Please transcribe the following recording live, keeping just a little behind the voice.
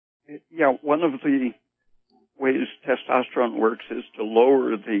Yeah, one of the ways testosterone works is to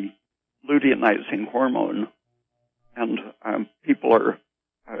lower the luteinizing hormone, and people are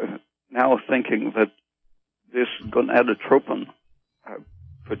now thinking that this gonadotropin,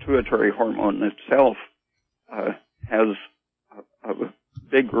 pituitary hormone itself, has a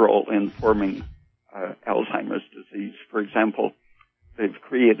big role in forming Alzheimer's disease. For example, they've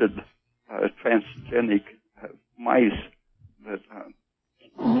created transgenic mice that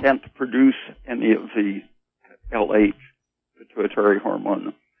can't produce any of the LH, pituitary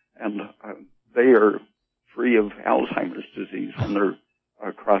hormone, and they are free of Alzheimer's disease when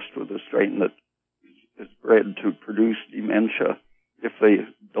they're crossed with a strain that is bred to produce dementia. If they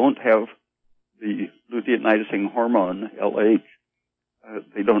don't have the luteinizing hormone, LH,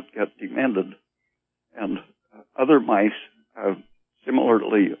 they don't get demented. And other mice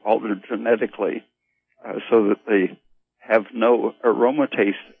similarly altered genetically so that they have no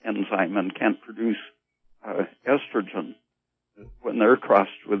aromatase enzyme and can't produce estrogen. When they're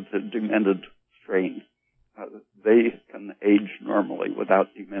crossed with the demented strain, they can age normally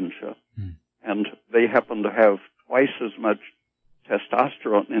without dementia. And they happen to have twice as much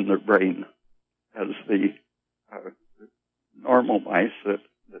testosterone in their brain as the normal mice that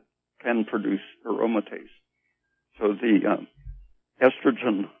can produce aromatase. So the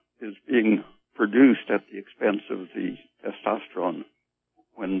estrogen is being produced at the expense of the testosterone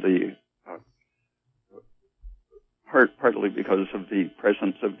when the partly because of the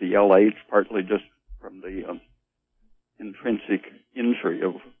presence of the LH, partly just from the intrinsic injury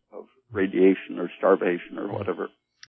of radiation or starvation or whatever.